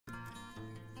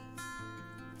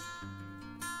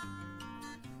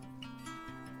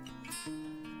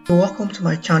Welcome to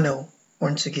my channel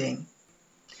once again.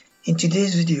 In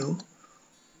today's video,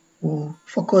 we'll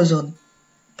focus on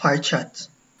pie chart,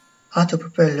 how to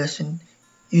prepare a lesson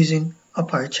using a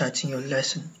pie chart in your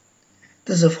lesson.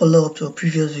 This is a follow-up to a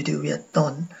previous video we had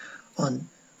done on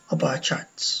a pie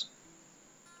charts.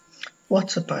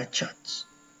 What's a pie chart?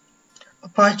 A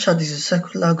pie chart is a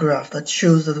circular graph that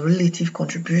shows the relative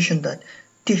contribution that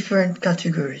different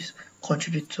categories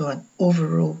contribute to an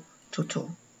overall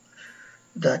total.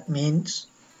 That means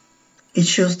it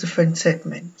shows different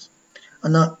segments,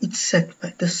 and now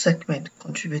this segment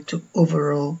contribute to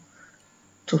overall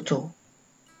total.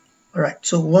 Alright,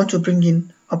 so we want to bring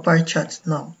in a pie chart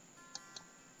now.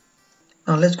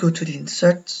 Now let's go to the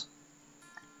insert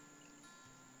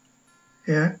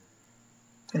here,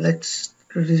 and let's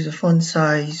reduce the font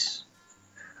size.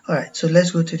 Alright, so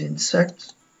let's go to the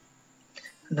insert,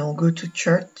 and then we'll go to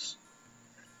charts,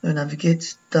 and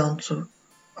navigate down to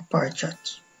a pie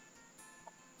chart.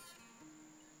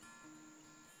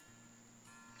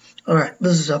 Alright,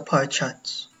 this is a pie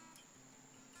chart.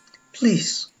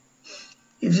 Please,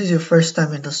 if this is your first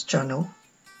time in this channel,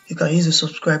 you can use the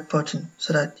subscribe button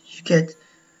so that you get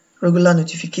regular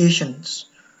notifications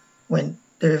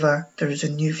whenever there is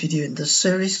a new video in this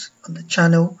series on the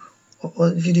channel or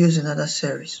videos in other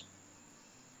series.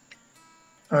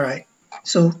 Alright,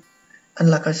 so, and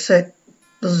like I said,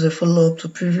 this is a follow-up to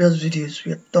previous videos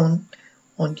we have done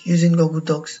on using Google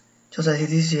Docs, just as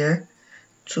it is here,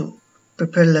 to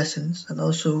prepare lessons, and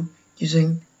also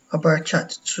using a bar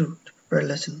chart to prepare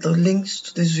lessons. The links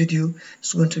to this video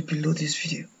is going to be below this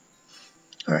video.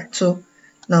 Alright, so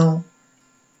now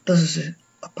this is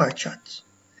a pie chart.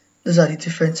 These are the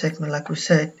different segments. Like we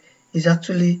said,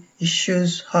 it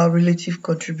shows how relative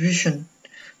contribution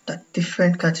that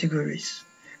different categories.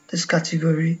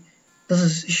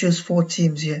 It shows 4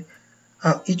 teams here,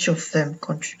 how each of them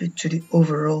contribute to the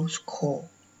overall score.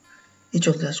 Each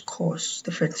of their scores,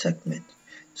 different segments.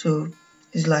 So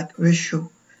it's like ratio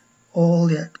all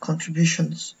their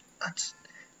contributions at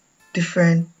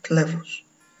different levels,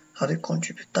 how they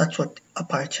contribute. That's what a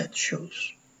pie chart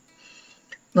shows.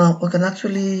 Now we can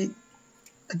actually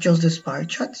adjust this pie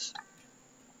chart.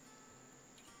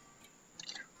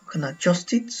 We can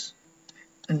adjust it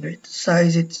and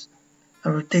size it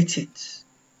and rotate it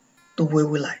the way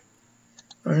we like.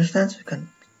 For instance, we can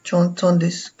turn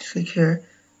this, click here,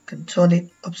 can turn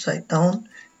it upside down,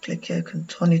 click here, can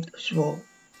turn it as well.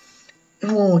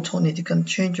 Even when we turn it, you can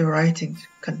change your writings, you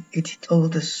can edit all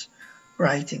these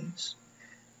writings.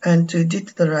 And to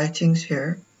edit the writings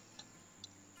here,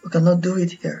 we cannot do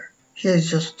it here. Here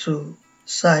is just to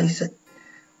size it.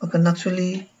 We can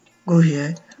actually go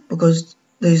here because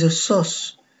there is a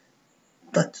source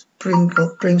that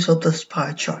brings up this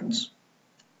pie chart.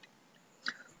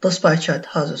 This pie chart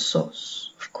has a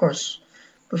source, of course.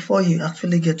 Before you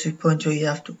actually get to a point where you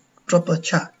have to drop a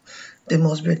chart, there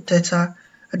must be a data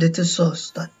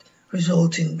source that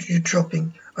results in you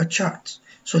dropping a chart.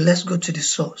 So let's go to the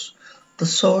source. The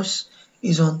source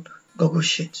is on Google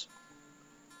Sheets.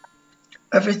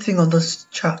 Everything on this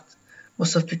chart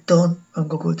must have been done on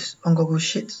Google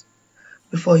Sheets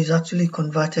before it's actually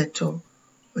converted to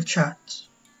a chart.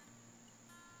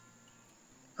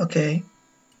 Okay.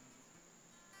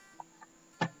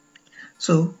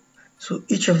 So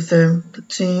each of them, the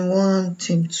team 1,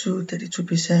 team 2,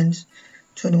 32%,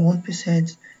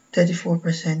 21%,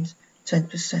 34%,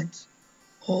 10%.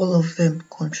 All of them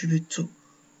contribute to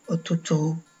a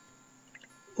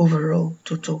overall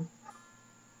total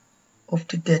of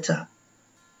the data.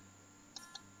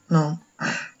 Now,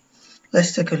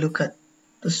 let's take a look at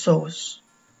the source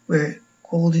where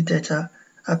all the data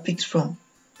are picked from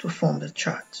to form the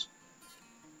chart.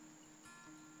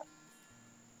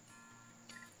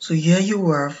 So here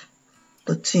you have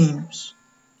the teams.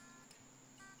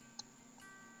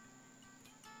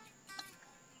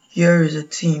 Here is the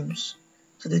teams.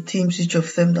 So the teams, each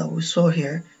of them that we saw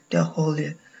here, they are all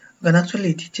here. We can actually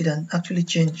edit it and actually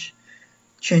change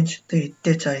the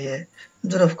data here.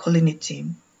 Instead of calling it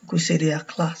team, we could say they are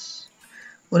class.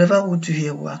 Whatever we do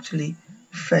here will actually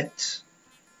reflect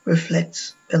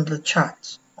on the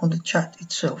chart,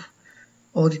 itself.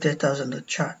 All the data is on the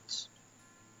chart.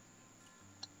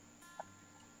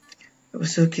 It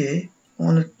was okay. I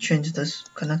want to change this.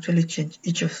 We can actually change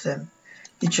each of them.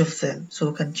 So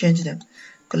we can change them.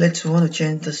 Let's want to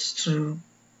change this to,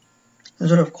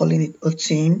 instead of calling it a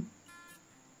team,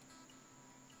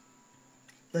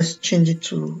 let's change it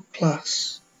to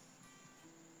class.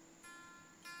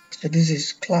 So this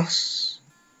is class.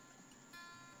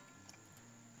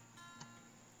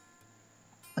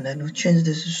 And then we'll change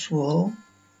this as well.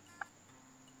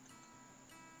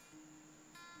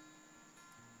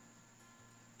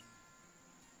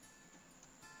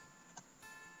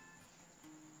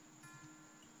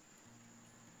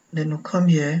 then we'll come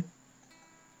here.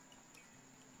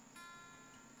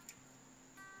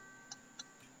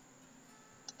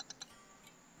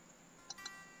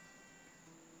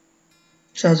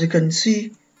 So as you can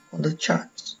see on the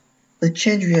charts, the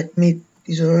change we had made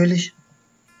is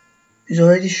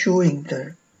already showing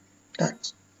there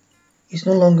that it's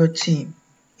no longer team.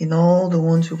 In all the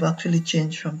ones who've actually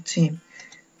changed from team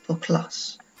to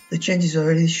class, the change is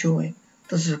already showing.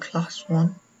 This is a class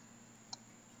 1,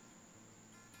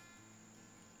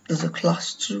 there's a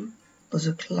class 2, there's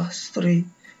a class 3,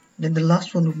 then the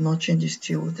last one with no change is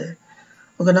still there.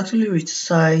 We can actually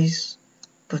resize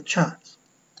the chart,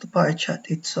 the pie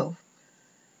chart itself.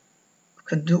 We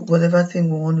can do whatever thing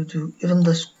we want to do, even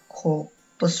the score,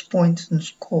 this point and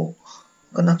score,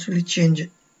 we can actually change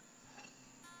it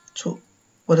to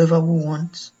whatever we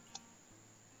want.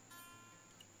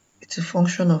 It's a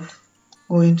function of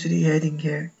going to the heading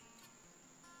here,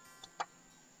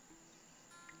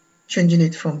 changing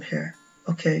it from here.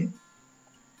 Okay,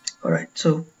 alright,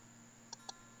 so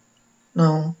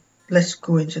now let's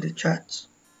go into the charts.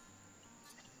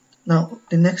 Now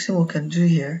the next thing we can do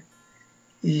here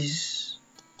is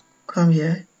come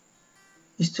here,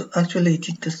 is to actually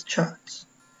edit this chart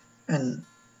and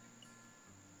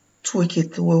tweak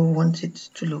it the way we want it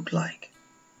to look like.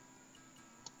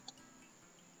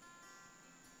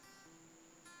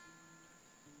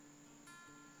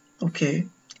 Okay,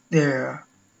 there.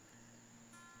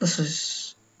 This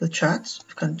is the chart.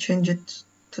 We can change it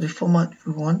to the format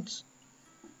we want,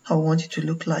 how we want it to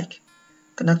look like.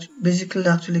 We can basically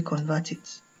actually convert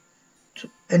it to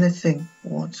anything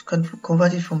we want. We can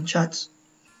convert it from charts,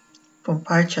 from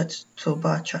pie charts to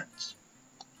bar charts.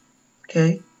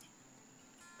 Okay,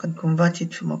 we can convert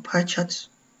it from a pie chart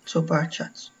to a bar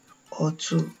chart or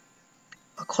to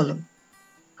a column,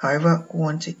 however we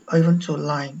want it, or even to a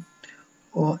line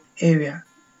or area.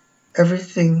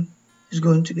 Everything is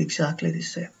going to be exactly the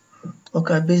same.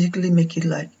 Okay, basically make it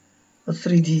like a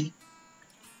 3D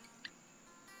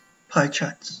pie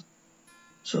chart.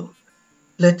 So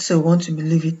let's say we want to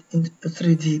leave it in a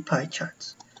 3D pie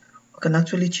chart. We can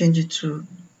actually change it to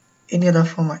any other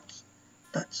format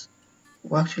that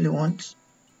we actually want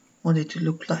it to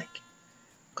look like.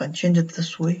 We can change it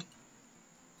this way.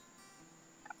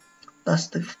 That's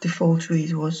the default way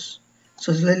it was.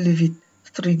 So let's leave it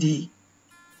 3D.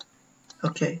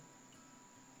 Okay,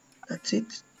 that's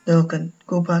it. Then we can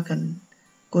go back and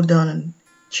go down and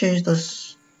change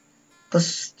this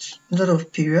instead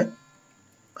of period.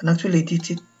 We can actually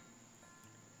edit it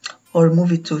or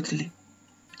remove it totally.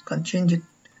 We can change it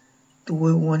the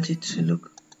way we want it to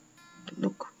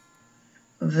look.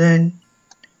 Then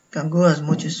you can go as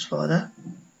much as further.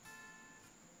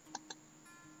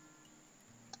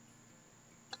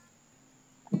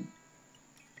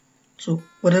 So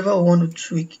whatever we want to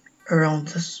tweak around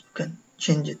this, we can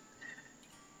change it.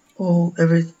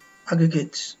 Every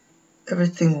aggregates,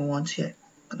 everything we want here,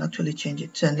 we can actually change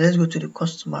it. And let's go to the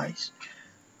customize.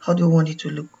 How do you want it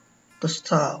to look? The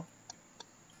style.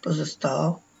 There's the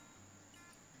style,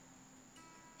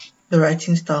 the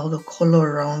writing style, the color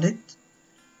around it,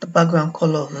 the background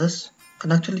color of this. You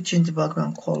can actually change the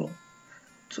background color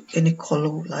to any color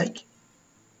we like.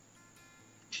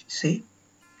 See?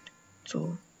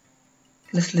 So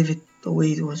let's leave it the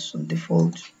way it was on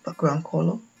default background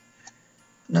color.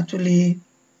 And actually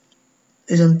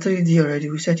it's on 3D already.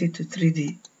 We set it to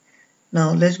 3D.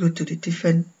 Now let's go to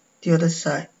the other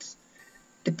side.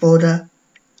 The border,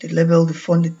 the label, the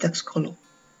font, the text color.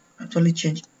 Actually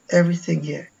change everything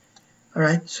here.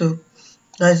 Alright, so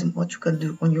that is what you can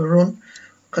do on your own.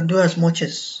 You can do as much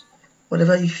as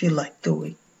whatever you feel like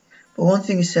doing. But one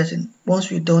thing is certain, once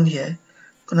we're done here,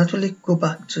 you can actually go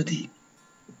back to the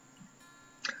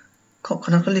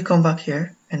can actually come back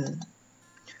here and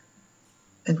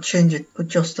change it with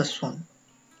just this one.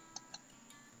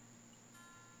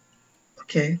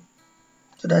 Okay,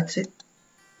 so that's it.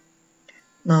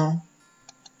 Now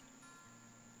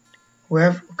we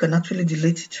can actually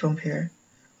delete it from here.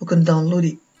 We can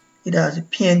download it either as a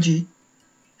PNG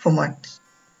format.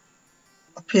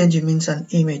 A PNG means an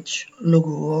image, logo,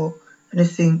 or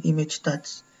anything image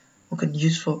that we can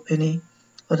use for any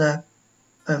other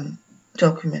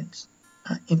document.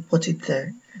 Import it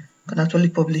there. You can actually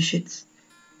publish it.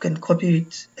 You can copy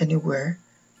it anywhere.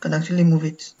 You can actually move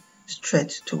it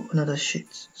straight to another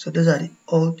sheet. So those are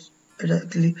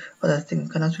the other things. You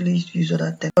can actually use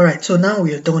other things. Alright, so now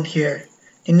we are done here.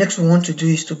 The next we want to do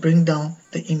is to bring down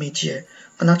the image here.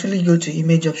 You can actually go to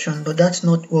image option, but that's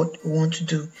not what we want to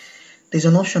do. There's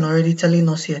an option already telling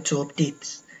us here to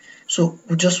update. So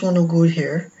we just want to go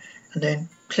here and then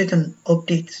click on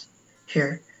update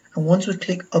here. And once we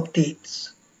click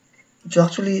updates, it will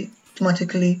actually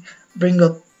automatically bring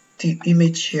up the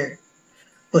image here.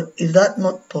 But if that's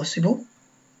not possible,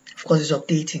 of course it's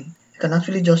updating, you can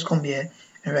actually just come here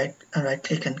and right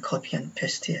click and copy and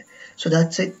paste here. So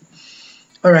that's it.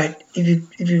 Alright,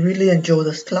 if you really enjoy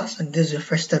this class and this is your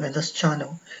first time in this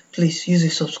channel, please use the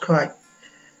subscribe.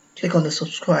 Click on the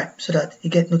subscribe so that you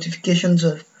get notifications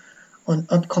on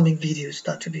upcoming videos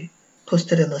that will be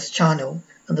posted in this channel,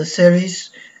 and the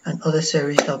series and other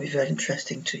series that will be very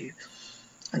interesting to you.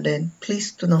 And then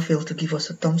please do not fail to give us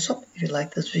a thumbs up if you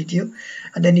like this video,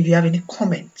 and then if you have any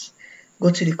comments, go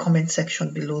to the comment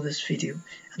section below this video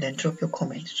and then drop your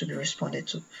comments to be responded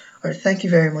to. Alright, thank you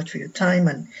very much for your time,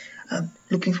 and I'm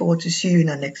looking forward to see you in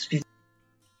our next video.